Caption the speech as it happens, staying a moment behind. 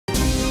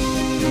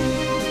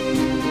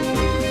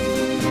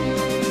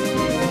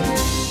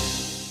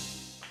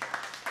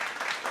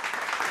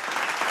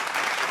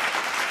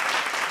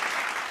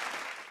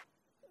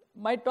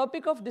My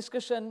topic of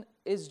discussion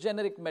is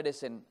generic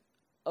medicine,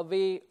 a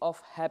way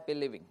of happy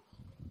living.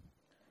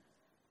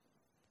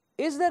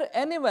 Is there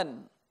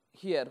anyone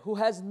here who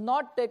has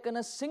not taken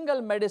a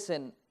single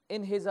medicine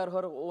in his or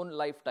her own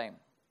lifetime?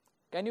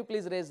 Can you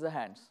please raise the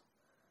hands?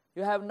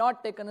 You have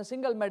not taken a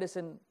single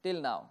medicine till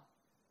now.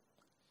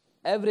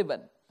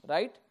 Everyone,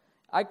 right?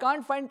 I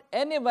can't find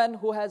anyone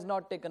who has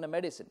not taken a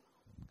medicine.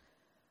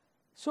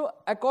 So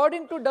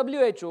according to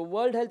WHO,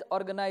 World Health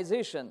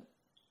Organization,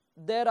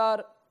 there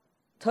are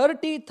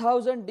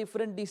 30,000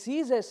 different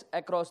diseases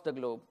across the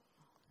globe,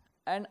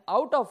 and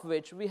out of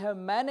which we have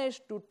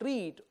managed to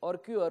treat or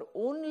cure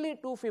only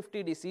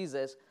 250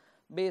 diseases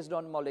based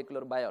on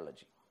molecular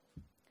biology.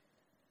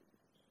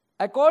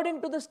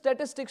 According to the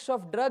statistics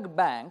of Drug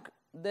Bank,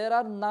 there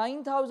are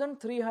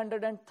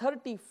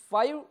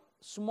 9,335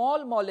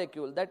 small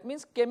molecule, that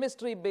means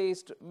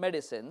chemistry-based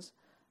medicines,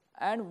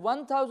 and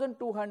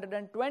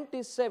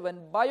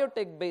 1,227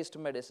 biotech-based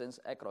medicines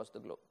across the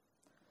globe.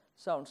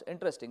 Sounds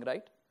interesting,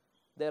 right?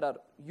 There are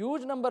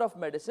huge number of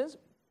medicines,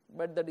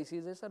 but the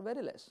diseases are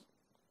very less.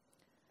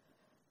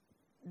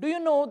 Do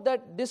you know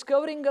that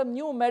discovering a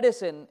new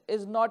medicine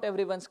is not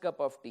everyone's cup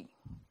of tea,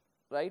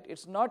 right?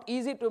 It's not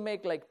easy to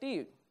make like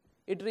tea.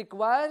 It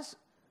requires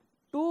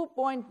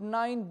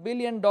 $2.9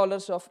 billion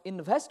of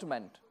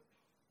investment,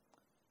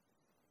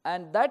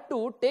 and that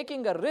too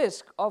taking a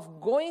risk of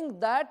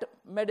going that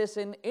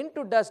medicine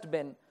into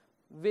dustbin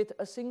with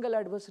a single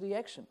adverse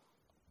reaction.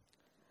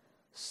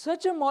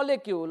 Such a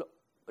molecule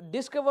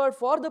discovered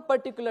for the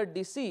particular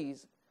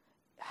disease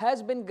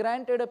has been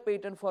granted a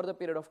patent for the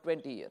period of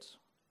 20 years.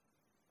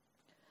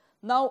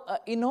 Now, an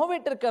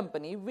innovator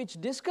company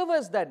which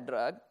discovers that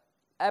drug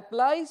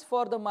applies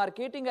for the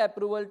marketing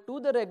approval to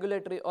the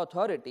regulatory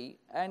authority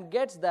and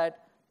gets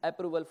that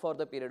approval for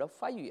the period of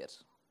 5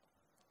 years.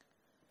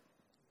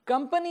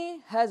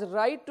 Company has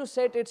right to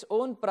set its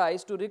own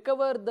price to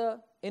recover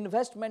the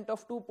investment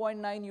of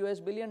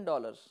 $2.9 billion.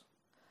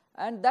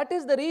 And that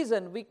is the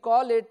reason we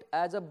call it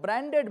as a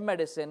branded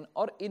medicine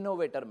or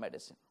innovator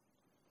medicine.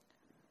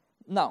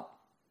 Now,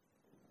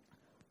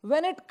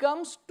 when it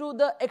comes to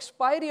the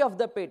expiry of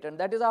the patent,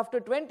 that is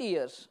after 20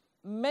 years,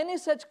 many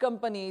such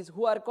companies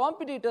who are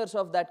competitors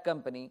of that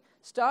company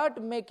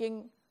start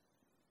making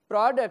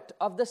product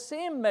of the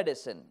same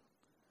medicine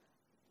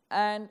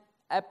and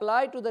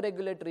apply to the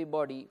regulatory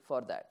body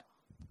for that.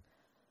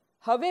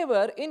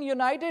 However, in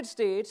United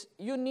States,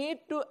 you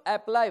need to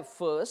apply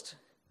first,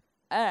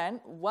 and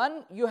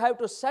one, you have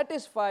to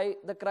satisfy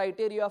the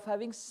criteria of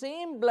having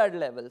same blood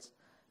levels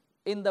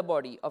in the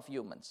body of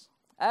humans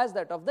as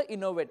that of the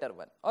innovator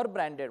one or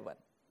branded one.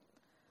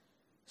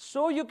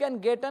 So you can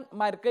get a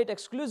market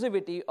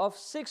exclusivity of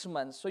 6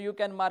 months. So you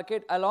can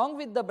market along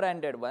with the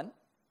branded one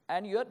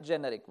and your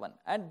generic one.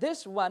 And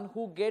this one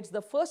who gets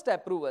the first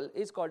approval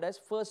is called as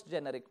first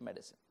generic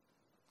medicine.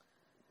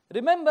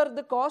 Remember,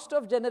 the cost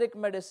of generic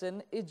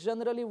medicine is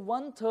generally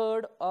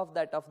 1/3 of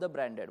that of the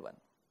branded one.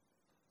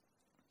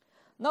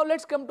 Now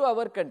let's come to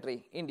our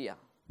country, India.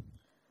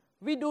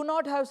 We do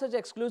not have such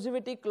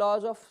exclusivity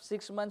clause of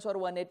 6 months or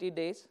 180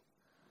 days.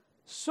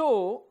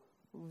 So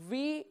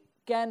we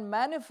can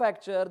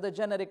manufacture the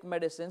generic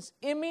medicines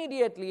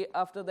immediately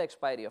after the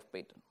expiry of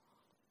patent.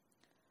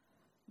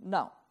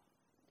 Now,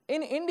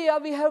 in India,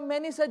 we have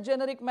many such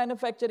generic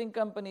manufacturing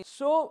companies.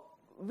 So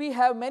we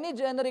have many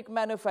generic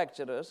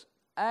manufacturers,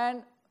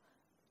 and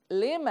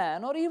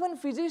layman or even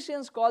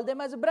physicians call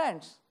them as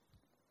brands,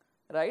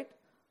 right?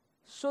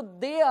 So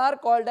they are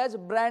called as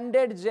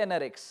branded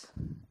generics.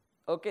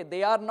 Okay,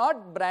 they are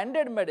not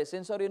branded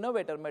medicines or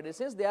innovator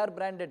medicines, they are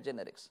branded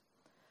generics.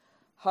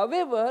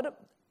 However,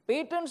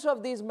 patents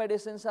of these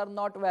medicines are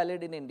not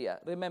valid in India,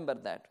 remember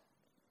that.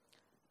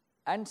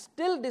 And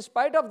still,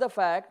 despite of the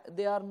fact,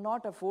 they are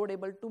not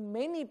affordable to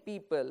many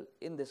people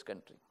in this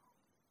country.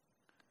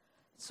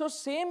 So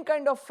same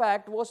kind of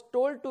fact was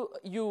told to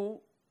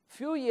you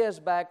few years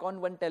back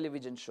on one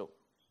television show.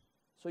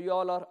 So you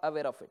all are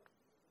aware of it.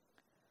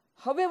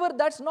 However,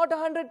 that's not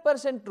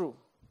 100% true.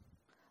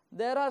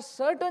 There are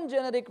certain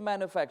generic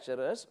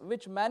manufacturers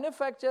which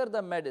manufacture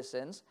the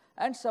medicines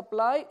and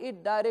supply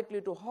it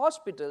directly to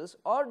hospitals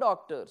or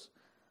doctors,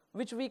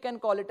 which we can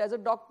call it as a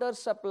doctor's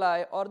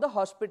supply or the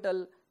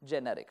hospital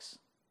generics.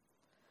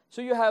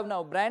 So you have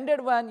now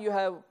branded one, you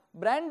have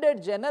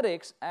branded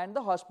generics and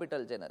the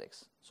hospital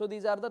generics. So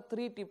these are the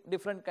three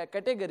different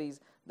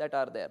categories that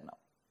are there now.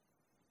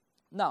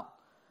 Now,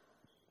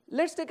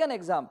 let's take an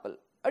example.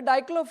 A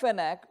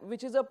diclofenac,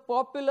 which is a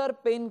popular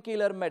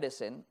painkiller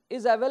medicine,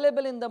 is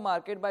available in the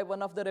market by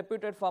one of the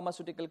reputed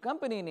pharmaceutical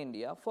company in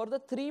India for the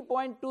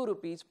 3.2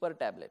 rupees per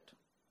tablet.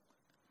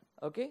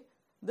 Okay,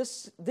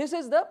 this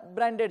is the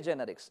branded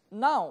generics.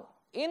 Now,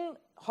 in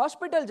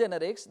hospital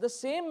generics, the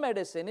same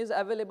medicine is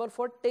available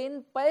for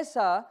 10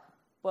 paisa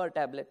per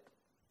tablet.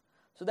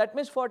 So that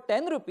means for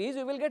 10 rupees,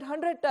 you will get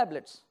 100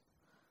 tablets.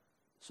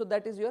 So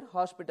that is your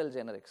hospital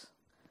generics.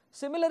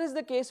 Similar is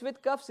the case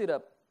with cough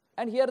syrup.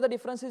 And here the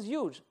difference is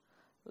huge.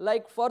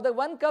 Like for the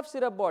one cough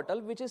syrup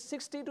bottle, which is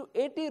 60 to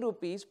 80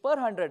 rupees per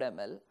 100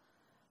 ml,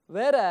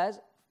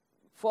 whereas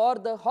for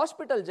the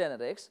hospital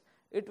generics,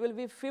 it will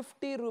be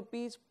 50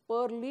 rupees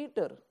per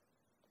liter.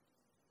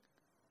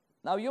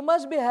 Now you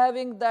must be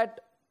having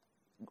that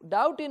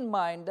doubt in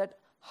mind that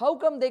how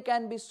come they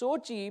can be so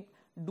cheap?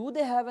 Do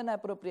they have an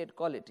appropriate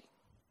quality,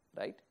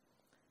 right?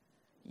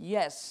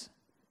 Yes,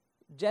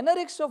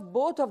 generics of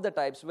both of the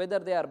types, whether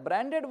they are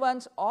branded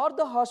ones or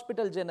the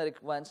hospital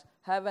generic ones,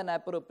 have an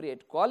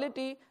appropriate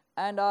quality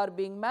and are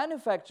being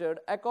manufactured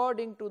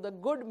according to the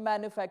good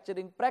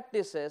manufacturing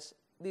practices.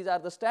 These are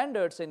the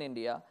standards in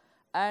India,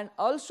 and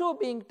also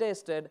being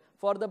tested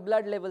for the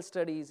blood level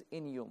studies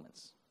in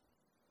humans.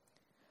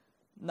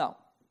 Now,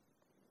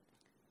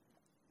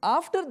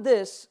 after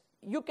this,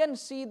 you can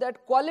see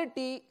that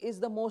quality is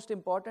the most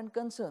important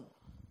concern,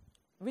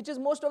 which is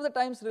most of the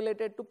times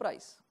related to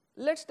price.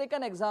 Let's take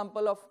an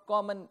example of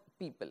common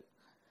people.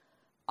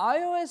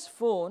 iOS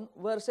phone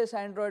versus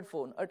Android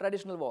phone, a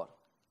traditional war,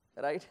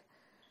 right?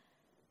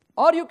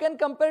 Or you can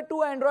compare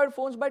two Android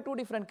phones by two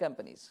different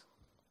companies.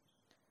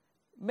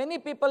 Many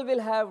people will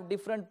have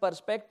different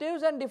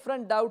perspectives and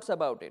different doubts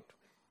about it.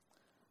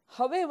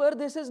 However,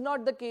 this is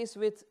not the case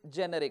with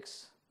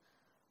generics.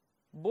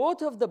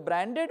 Both of the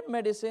branded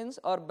medicines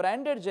or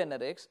branded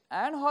generics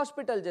and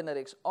hospital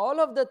generics, all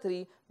of the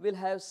three will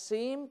have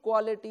same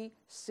quality,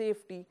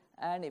 safety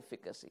and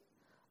efficacy.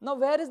 Now,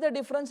 where is the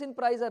difference in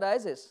price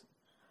arises?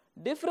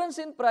 Difference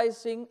in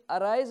pricing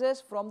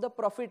arises from the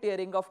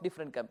profiteering of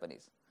different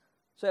companies.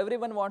 So,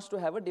 everyone wants to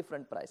have a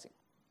different pricing.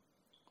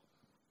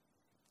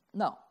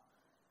 Now,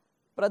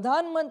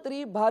 Pradhan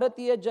Mantri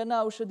Bharatiya Jan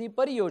Aushadhi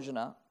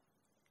Pariyojana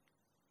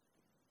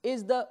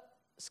is the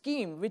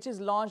scheme which is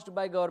launched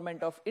by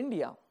Government of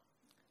India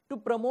to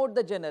promote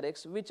the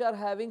generics which are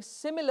having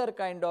similar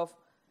kind of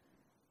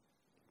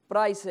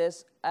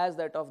prices as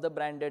that of the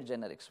branded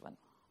generics one.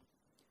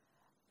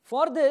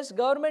 For this,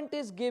 government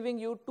is giving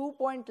you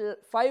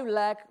 2.5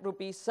 lakh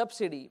rupees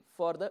subsidy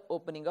for the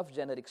opening of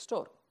generic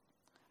store.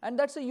 And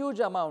that's a huge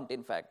amount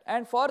in fact.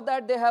 And for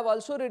that they have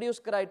also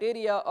reduced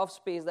criteria of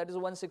space, that is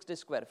 160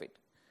 square feet.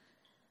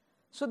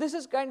 So this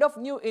is kind of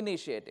new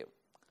initiative.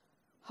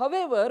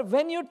 However,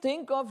 when you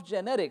think of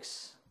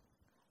generics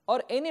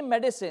or any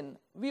medicine,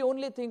 we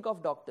only think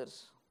of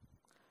doctors.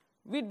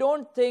 We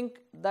don't think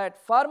that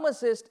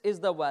pharmacist is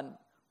the one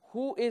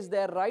who is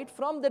there right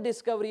from the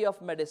discovery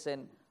of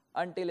medicine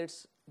until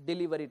its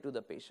delivery to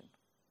the patient.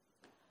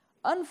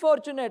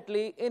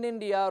 Unfortunately, in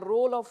India,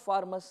 role of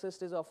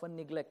pharmacist is often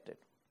neglected.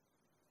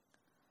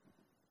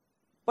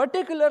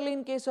 Particularly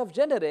in case of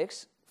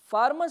generics,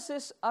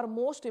 pharmacists are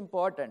most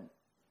important.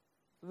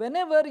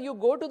 Whenever you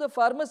go to the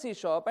pharmacy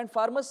shop and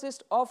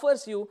pharmacist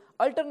offers you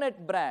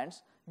alternate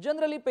brands,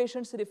 generally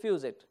patients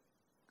refuse it.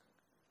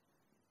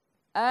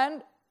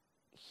 And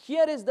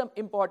here is the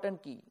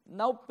important key.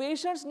 Now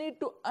patients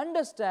need to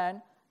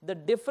understand the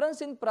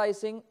difference in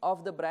pricing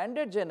of the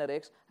branded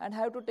generics and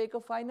have to take a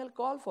final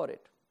call for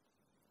it.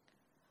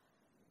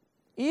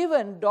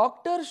 Even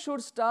doctors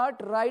should start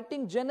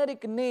writing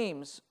generic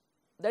names,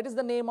 that is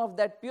the name of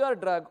that pure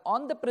drug,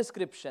 on the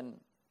prescription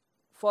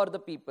for the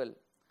people.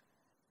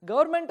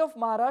 Government of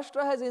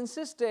Maharashtra has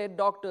insisted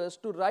doctors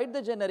to write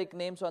the generic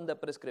names on the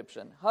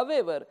prescription.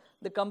 However,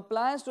 the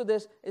compliance to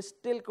this is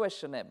still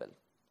questionable.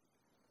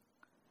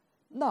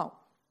 Now,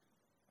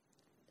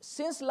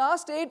 since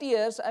last 8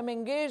 years, I am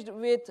engaged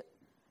with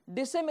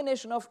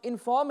dissemination of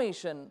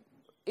information,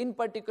 in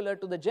particular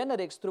to the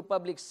generics through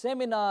public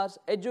seminars,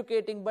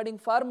 educating budding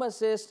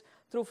pharmacists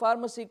through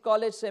pharmacy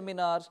college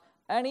seminars,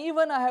 and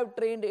even I have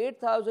trained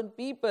 8,000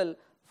 people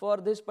for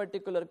this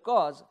particular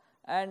cause.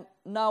 And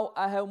now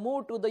I have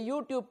moved to the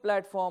YouTube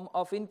platform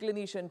of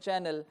Inclination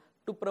channel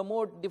to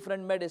promote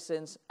different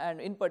medicines and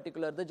in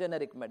particular the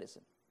generic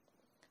medicine.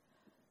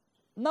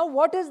 Now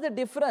what is the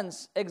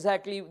difference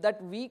exactly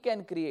that we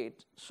can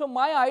create? So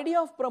my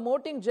idea of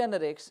promoting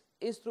generics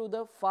is through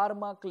the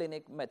pharma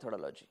clinic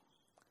methodology.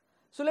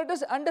 So let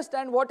us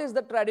understand what is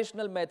the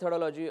traditional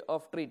methodology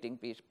of treating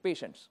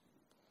patients.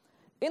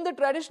 In the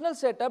traditional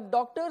setup,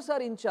 doctors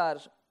are in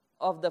charge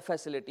of the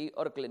facility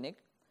or clinic.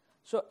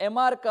 So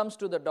MR comes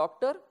to the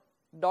doctor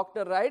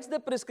writes the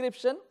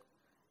prescription,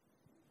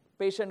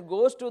 patient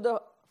goes to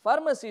the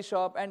pharmacy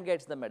shop and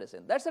gets the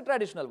medicine. That's the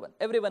traditional one,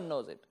 everyone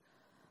knows it.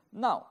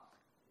 Now,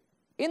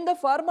 in the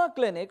pharma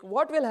clinic,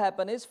 what will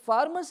happen is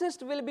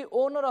pharmacist will be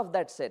owner of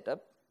that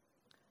setup,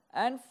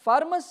 and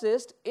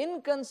pharmacist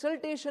in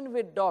consultation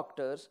with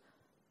doctors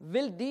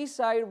will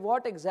decide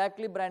what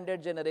exactly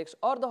branded generics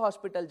or the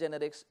hospital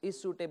generics is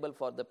suitable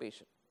for the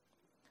patient.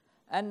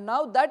 And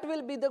now that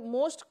will be the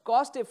most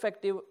cost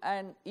effective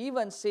and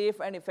even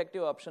safe and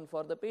effective option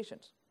for the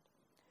patients.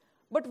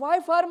 But why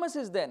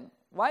pharmacists then?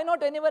 Why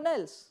not anyone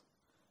else?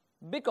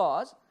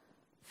 Because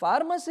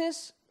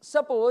pharmacists,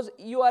 suppose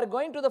you are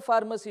going to the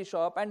pharmacy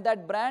shop and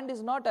that brand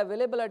is not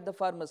available at the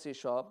pharmacy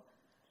shop,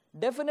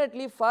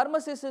 definitely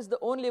pharmacist is the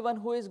only one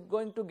who is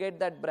going to get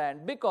that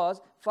brand,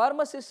 because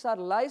pharmacists are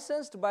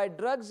licensed by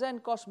Drugs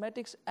and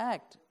Cosmetics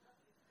Act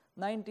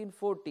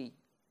 1940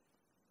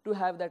 to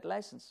have that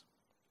license.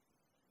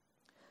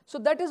 So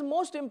that is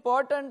most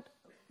important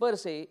per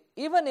se,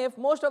 even if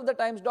most of the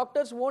times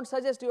doctors won't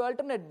suggest you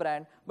alternate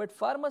brand, but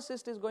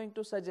pharmacist is going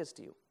to suggest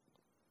you.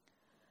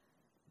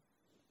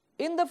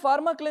 In the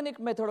pharma clinic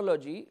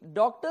methodology,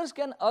 doctors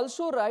can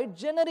also write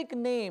generic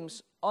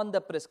names on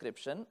the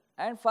prescription,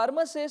 and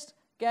pharmacists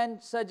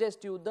can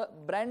suggest you the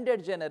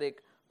branded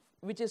generic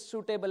which is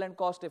suitable and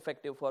cost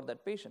effective for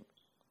that patient.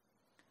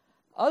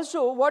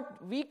 Also,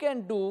 what we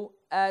can do,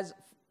 as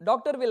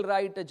doctor will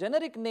write a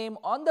generic name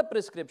on the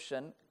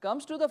prescription,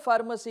 comes to the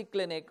pharmacy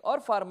clinic or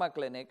pharma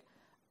clinic,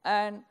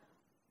 and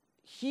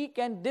he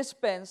can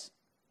dispense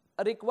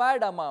a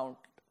required amount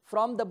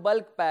from the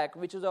bulk pack,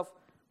 which is of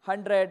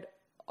 100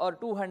 or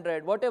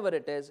 200, whatever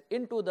it is,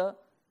 into the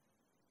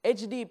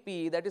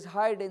HDP, that is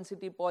high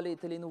density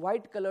polyethylene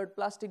white colored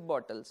plastic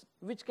bottles,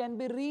 which can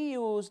be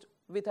reused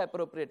with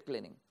appropriate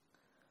cleaning.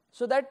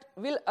 So that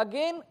will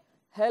again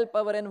help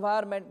our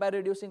environment by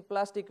reducing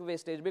plastic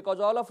wastage, because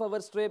all of our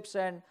strips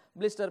and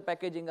blister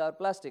packaging are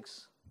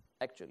plastics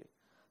actually.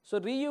 So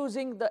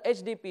reusing the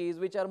HDPs,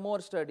 which are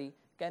more sturdy,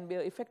 can be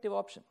an effective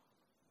option.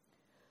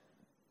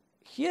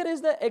 Here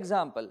is the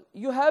example.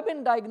 You have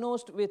been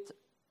diagnosed with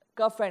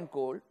cough and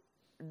cold.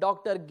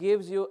 Doctor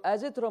gives you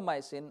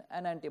azithromycin,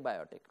 an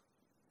antibiotic.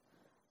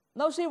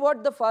 Now see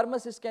what the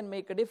pharmacist can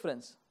make a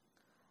difference.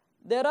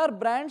 There are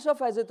brands of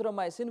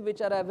azithromycin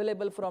which are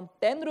available from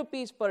 10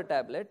 rupees per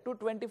tablet to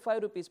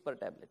 25 rupees per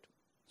tablet.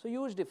 So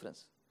huge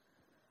difference.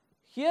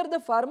 Here the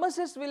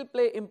pharmacist will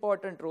play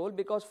important role,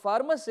 because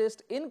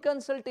pharmacist in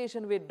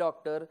consultation with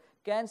doctor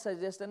can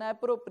suggest an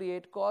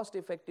appropriate cost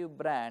effective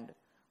brand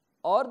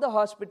or the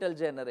hospital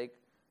generic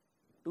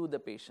to the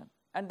patient,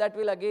 and that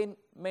will again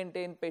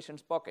maintain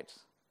patient's pockets,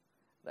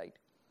 right?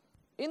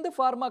 In the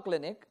pharma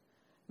clinic,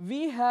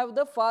 we have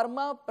the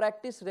pharma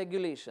practice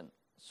regulation.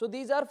 So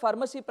these are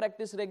pharmacy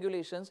practice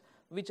regulations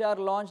which are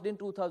launched in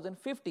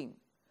 2015.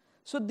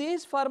 So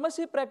these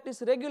pharmacy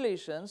practice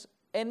regulations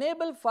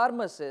enable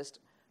pharmacists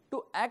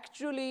to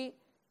actually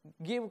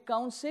give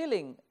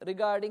counseling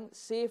regarding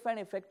safe and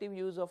effective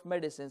use of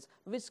medicines,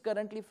 which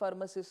currently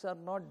pharmacists are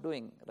not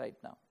doing right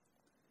now.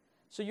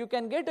 So you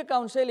can get a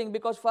counseling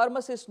because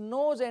pharmacist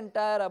knows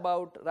entire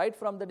about right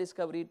from the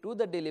discovery to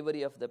the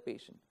delivery of the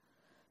patient.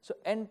 So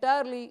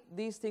entirely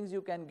these things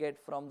you can get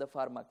from the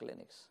pharma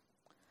clinics.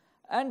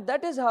 And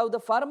that is how the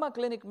pharma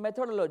clinic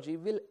methodology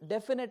will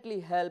definitely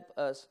help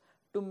us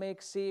to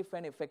make safe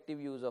and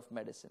effective use of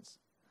medicines.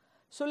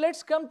 So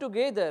let's come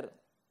together,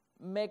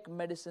 make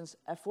medicines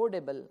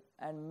affordable,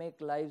 and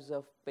make lives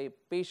of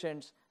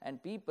patients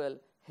and people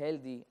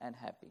healthy and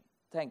happy.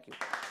 Thank you.